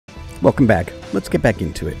welcome back. Let's get back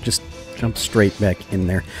into it. Just jump straight back in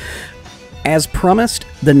there. As promised,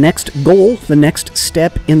 the next goal, the next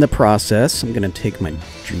step in the process, I'm going to take my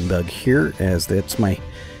Junebug here, as that's my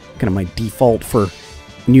kind of my default for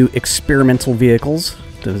new experimental vehicles,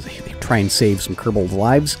 to try and save some Kerbal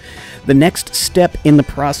lives. The next step in the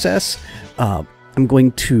process, I'm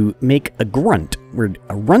going to make a grunt, where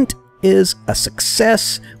a RUNT is a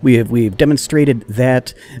success. We've demonstrated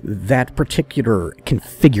that that particular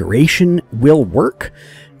configuration will work.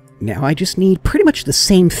 Now I just need pretty much the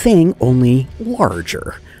same thing, only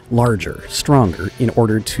larger, stronger, in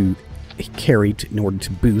order to carry, in order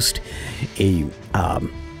to boost a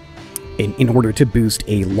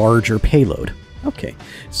larger payload. Okay,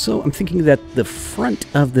 so I'm thinking that the front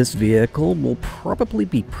of this vehicle will probably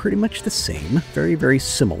be pretty much the same, very, very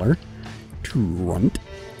similar to RUNT.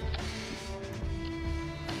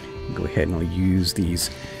 Go ahead and I'll use these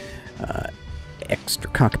extra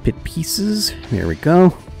cockpit pieces. There we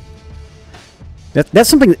go. That's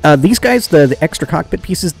something. These guys, the extra cockpit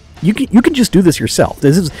pieces, you can just do this yourself.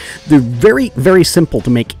 They're very, very simple to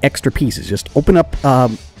make extra pieces. Just open up.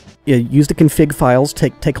 Use the config files,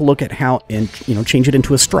 take a look at how, and change it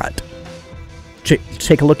into a strut.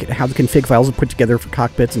 Take a look at how the config files are put together for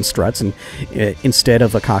cockpits and struts, and instead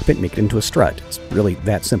of a cockpit, make it into a strut. It's really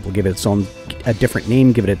that simple. Give it its own, a different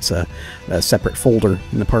name. Give it its a separate folder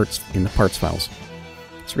in the parts files.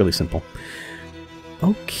 It's really simple.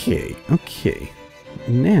 Okay.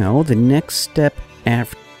 Now the next step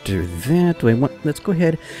after that. Let's go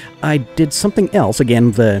ahead. I did something else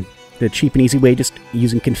again. The cheap and easy way, just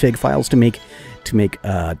using config files to make.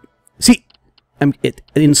 See, I'm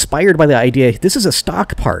inspired by the idea. This is a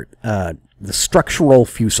stock part, the structural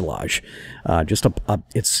fuselage.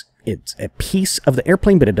 It's a piece of the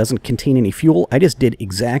airplane, but it doesn't contain any fuel. I just did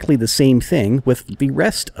exactly the same thing with the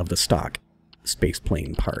rest of the stock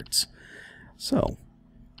spaceplane parts. So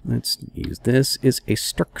let's use this as a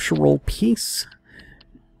structural piece,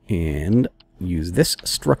 and use this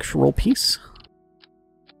structural piece.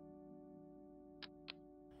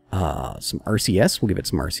 Some RCS. We'll give it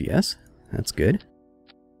some RCS. That's good.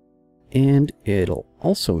 And it'll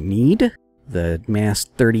also need the Mass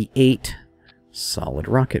 38 solid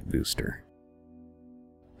rocket booster.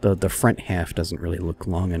 The front half doesn't really look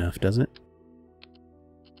long enough, does it?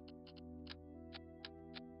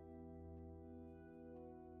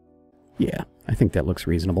 Yeah, I think that looks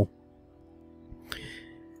reasonable.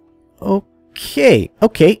 Okay.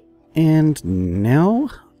 And now,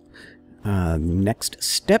 next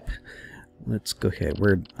step. Let's go ahead.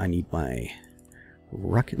 I need my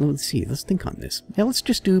rocket. Let's see. Let's think on this. Yeah, let's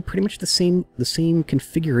just do pretty much the same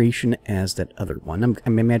configuration as that other one. I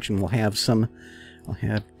imagine we'll have some. I'll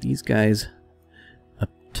have these guys up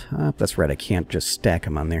top. That's right. I can't just stack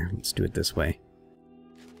them on there. Let's do it this way.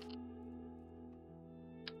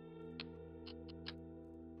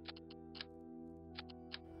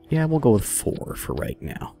 Yeah, we'll go with 4 for right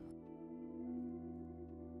now.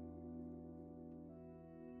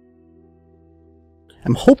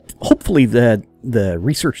 Hopefully the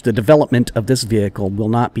research, the development of this vehicle will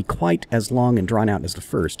not be quite as long and drawn out as the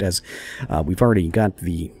first, as we've already got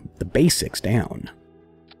the basics down.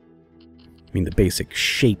 I mean, the basic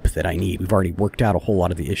shape that I need. We've already worked out a whole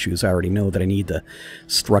lot of the issues. I already know that I need the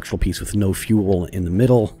structural piece with no fuel in the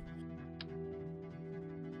middle.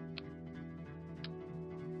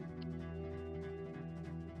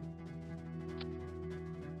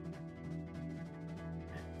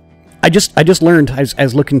 I just learned, I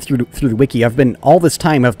was looking through the wiki. All this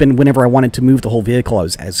time, whenever I wanted to move the whole vehicle, I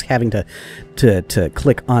was having to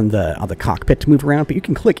click on the cockpit to move around. But you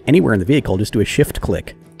can click anywhere in the vehicle. Just do a shift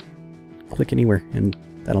click. Click anywhere, and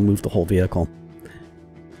that'll move the whole vehicle.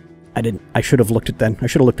 I should have looked at that. I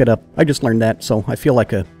should have looked it up. I just learned that, so I feel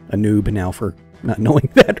like a noob now for not knowing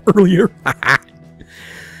that earlier.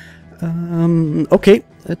 Okay,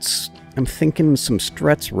 I'm thinking some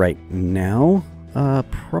struts right now.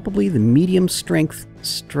 Probably the medium strength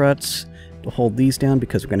struts to hold these down,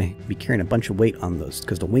 because we're going to be carrying a bunch of weight on those,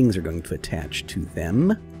 because the wings are going to attach to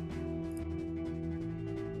them.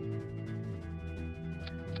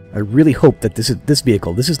 I really hope that this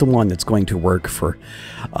vehicle, this is the one that's going to work for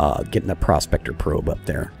getting the Prospector probe up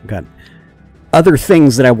there. I've got other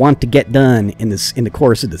things that I want to get done in the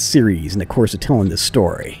course of the series, in the course of telling this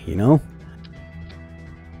story, you know?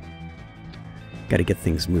 Got to get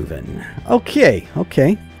things moving. Okay.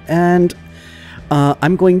 And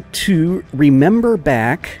I'm going to remember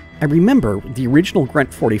back. I remember the original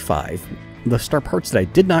Grunt 45, the star parts that I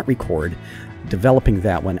did not record, developing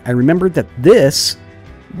that one. I remembered that this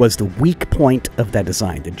was the weak point of that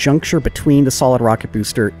design, the juncture between the solid rocket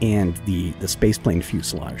booster and the spaceplane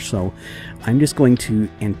fuselage. So I'm just going to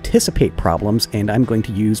anticipate problems, and I'm going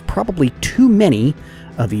to use probably too many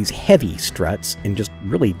of these heavy struts and just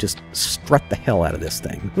really just strut the hell out of this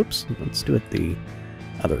thing. Oops, let's do it the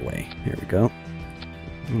other way. There we go.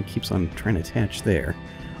 It keeps on trying to attach there.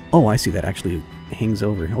 Oh, I see, that actually hangs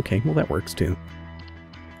over. Okay, well that works too.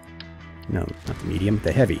 No, not the medium,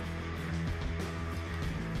 the heavy.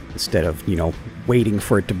 Instead of, you know, waiting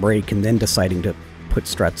for it to break and then deciding to put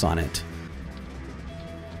struts on it.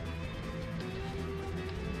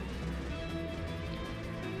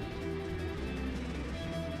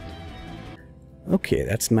 Okay,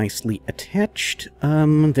 that's nicely attached.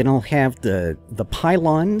 Then I'll have the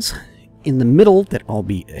pylons in the middle that I'll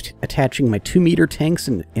be attaching my 2-meter tanks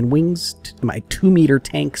and wings, my 2-meter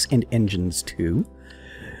tanks and engines to.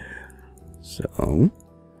 So,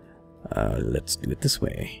 let's do it this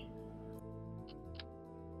way.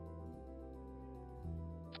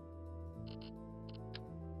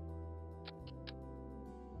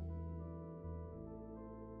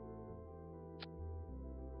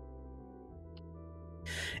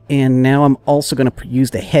 And now I'm also going to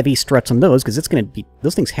use the heavy struts on those, because it's going to be,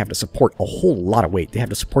 those things have to support a whole lot of weight. They have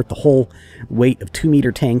to support the whole weight of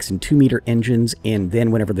 2-meter tanks and 2-meter engines, and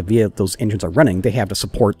then whenever those engines are running, they have to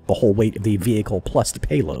support the whole weight of the vehicle plus the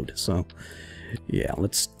payload. So, yeah,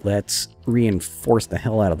 let's reinforce the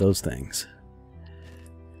hell out of those things.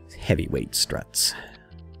 Heavyweight struts.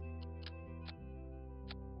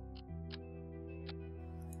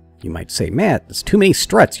 You might say, Matt, there's too many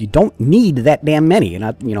struts. You don't need that damn many.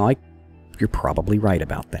 And you're probably right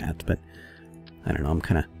about that. But I don't know. I'm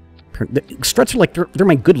kind of struts are like they're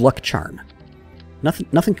my good luck charm.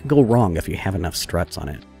 Nothing can go wrong if you have enough struts on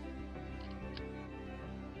it.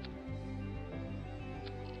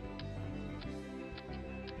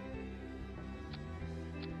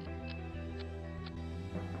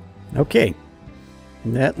 Okay.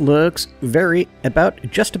 That looks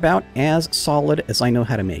just about as solid as I know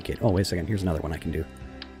how to make it. Oh, wait a second. Here's another one I can do.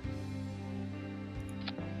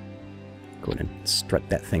 Go ahead and strut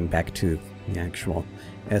that thing back to the actual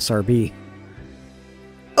SRB.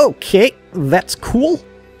 Okay, that's cool.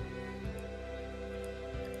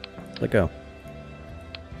 Let go.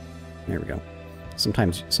 There we go.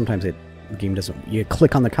 Sometimes the game doesn't. You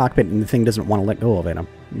click on the cockpit and the thing doesn't want to let go of it. I'm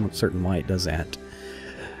not certain why it does that.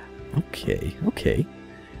 Okay, okay.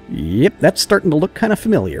 Yep, that's starting to look kind of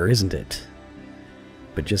familiar, isn't it?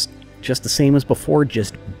 But just the same as before,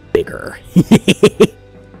 just bigger.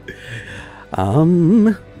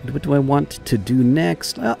 What do I want to do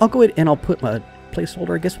next? I'll go ahead and I'll put my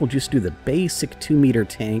placeholder. I guess we'll just do the basic 2-meter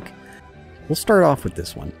tank. We'll start off with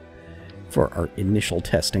this one for our initial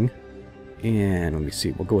testing. And let me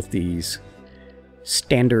see, we'll go with these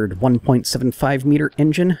standard 1.75 meter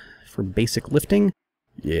engine for basic lifting.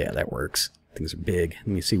 Yeah, that works. Things are big. Let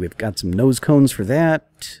me see, we've got some nose cones for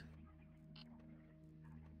that.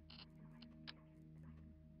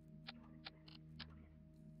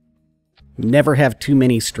 Never have too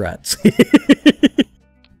many struts.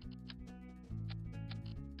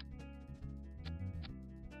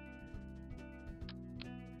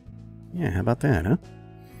 Yeah, how about that, huh?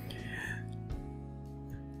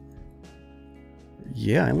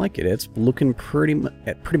 Yeah, I like it. It's looking pretty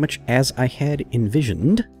much as I had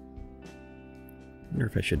envisioned. I wonder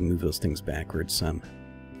if I should move those things backwards some.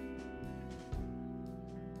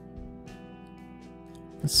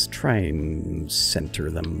 Let's try and center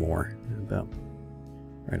them more.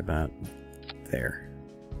 Right about there.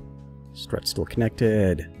 Strut still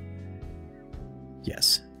connected.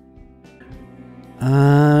 Yes.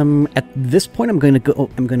 At this point, I'm going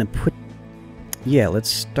to put. Yeah, let's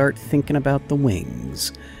start thinking about the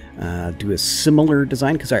wings. Do a similar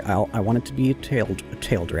design because I want it to be a tail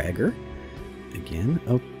dragger. Again,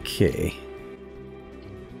 okay.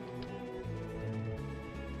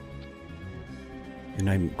 And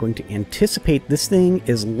I'm going to anticipate this thing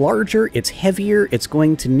is larger, it's heavier, it's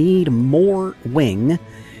going to need more wing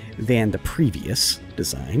than the previous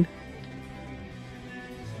design.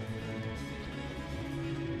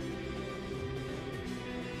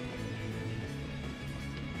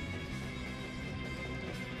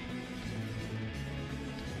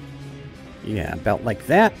 Yeah, about like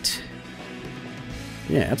that.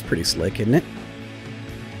 Yeah, that's pretty slick, isn't it?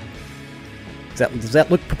 Does that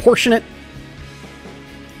look proportionate?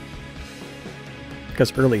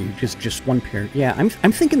 Because earlier, just one pair. Yeah, I'm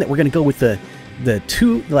thinking that we're going to go with the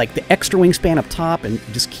two, like the extra wingspan up top, and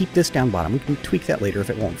just keep this down bottom. We can tweak that later if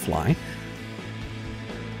it won't fly.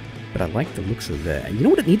 But I like the looks of that. You know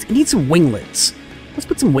what it needs? It needs some winglets. Let's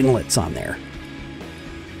put some winglets on there.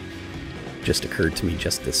 just occurred to me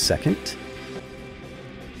just this second.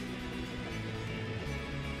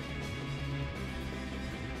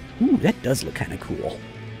 Ooh, that does look kind of cool.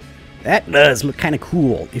 That does look kind of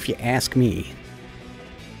cool, if you ask me.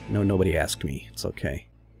 No, nobody asked me. It's okay.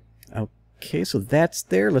 Okay, so that's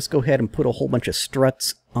there. Let's go ahead and put a whole bunch of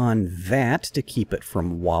struts on that to keep it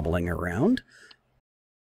from wobbling around.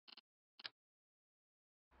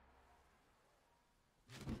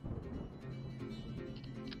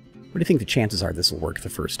 What do you think the chances are this will work the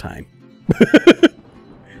first time?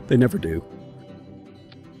 They never do.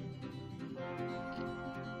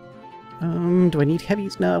 Do I need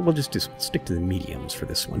heavies? No, we'll just stick to the mediums for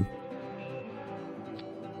this one.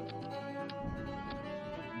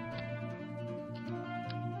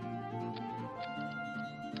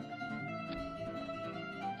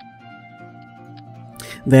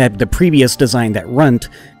 The previous design, that RUNT,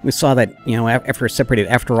 we saw that, you know,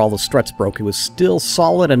 after all the struts broke, it was still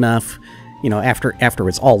solid enough, you know, after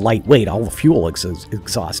it's all lightweight, all the fuel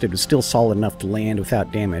exhausted, it was still solid enough to land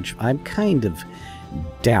without damage. I kind of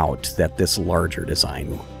doubt that this larger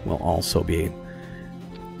design will also be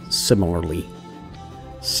similarly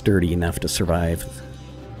sturdy enough to survive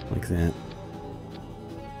like that.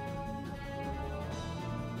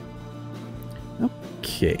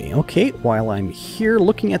 Okay, while I'm here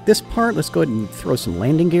looking at this part, let's go ahead and throw some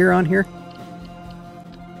landing gear on here.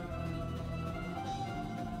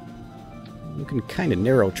 You can kind of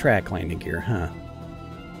narrow track landing gear, huh?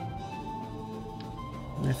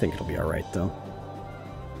 I think it'll be alright, though.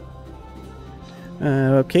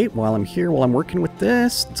 Okay, while I'm here, while I'm working with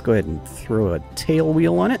this, let's go ahead and throw a tail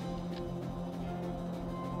wheel on it.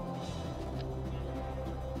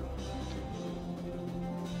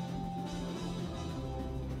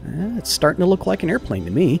 It's starting to look like an airplane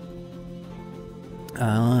to me.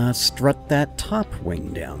 Strut that top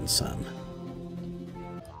wing down some.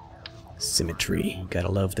 Symmetry. Gotta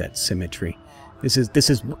love that symmetry. This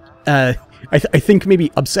is I think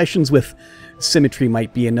maybe obsessions with symmetry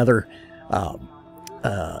might be another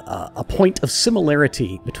a point of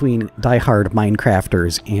similarity between die-hard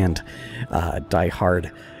Minecrafters and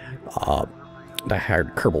die-hard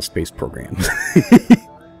Kerbal Space Program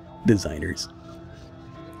designers.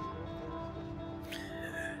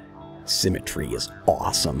 Symmetry is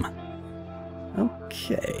awesome.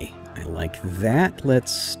 Okay, I like that.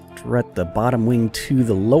 Let's strut the bottom wing to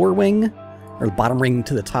the lower wing. Or the bottom wing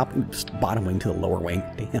to the top. Oops, bottom wing to the lower wing.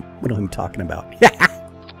 Damn, what am I talking about?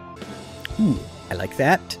 Ooh, I like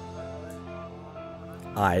that.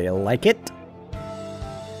 I like it.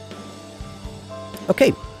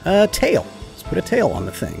 Okay, tail. Let's put a tail on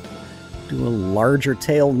the thing. Do a larger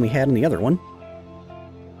tail than we had in the other one.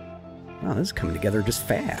 Wow, this is coming together just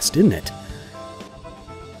fast, isn't it?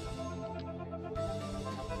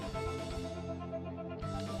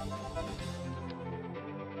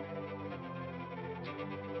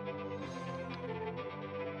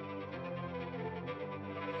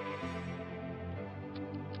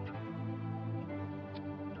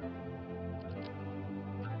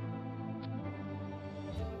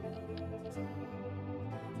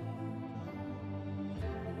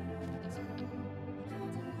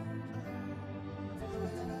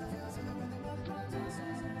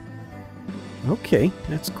 Okay,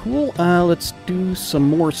 that's cool. Let's do some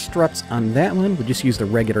more struts on that one. We'll just use the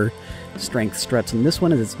regular strength struts on this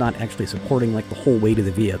one, as it's not actually supporting like the whole weight of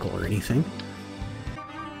the vehicle or anything.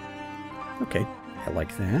 Okay, I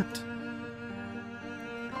like that.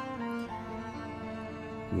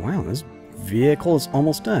 Wow, this vehicle is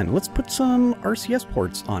almost done. Let's put some RCS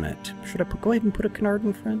ports on it. Should I go ahead and put a canard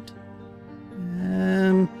in front?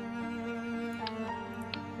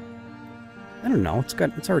 I don't know.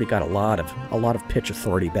 It's already got a lot of pitch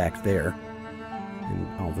authority back there,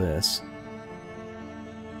 and all this.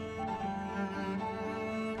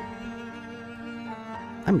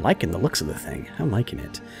 I'm liking the looks of the thing. I'm liking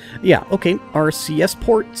it. Yeah. Okay. RCS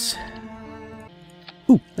ports.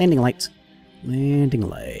 Ooh, landing lights. Landing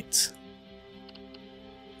lights.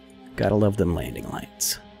 Gotta love them landing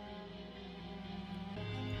lights.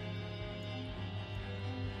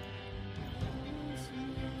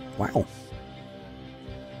 Wow.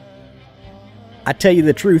 I tell you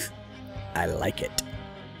the truth, I like it.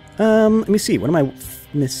 Let me see, what am I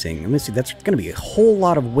missing? Let me see, that's going to be a whole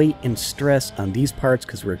lot of weight and stress on these parts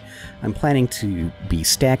because I'm planning to be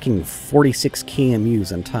stacking 46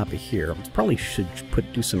 KMUs on top of here. I probably should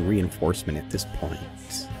do some reinforcement at this point.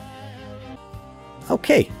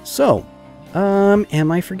 Okay, so,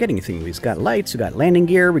 am I forgetting anything? We've got lights, we've got landing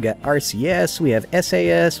gear, we got RCS, we have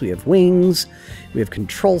SAS, we have wings, we have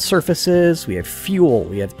control surfaces, we have fuel,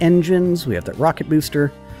 we have engines, we have the rocket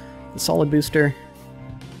booster, the solid booster.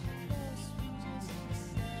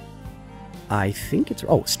 I think it's...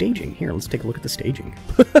 Oh, staging. Here, let's take a look at the staging.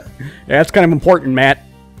 That's kind of important, Matt.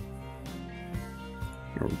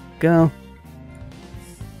 Here we go.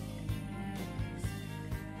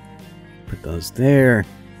 Put those there.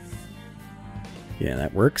 Yeah,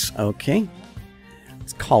 that works. Okay.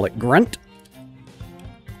 Let's call it Grunt.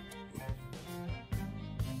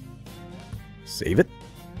 Save it.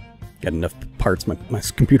 Got enough parts. My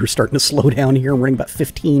computer's starting to slow down here. I'm running about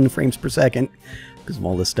 15 frames per second because of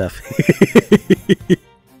all this stuff.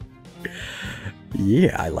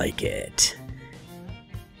 Yeah, I like it.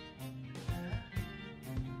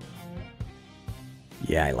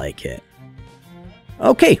 Yeah, I like it.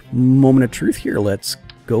 Okay, moment of truth here. Let's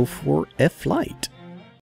go for a flight.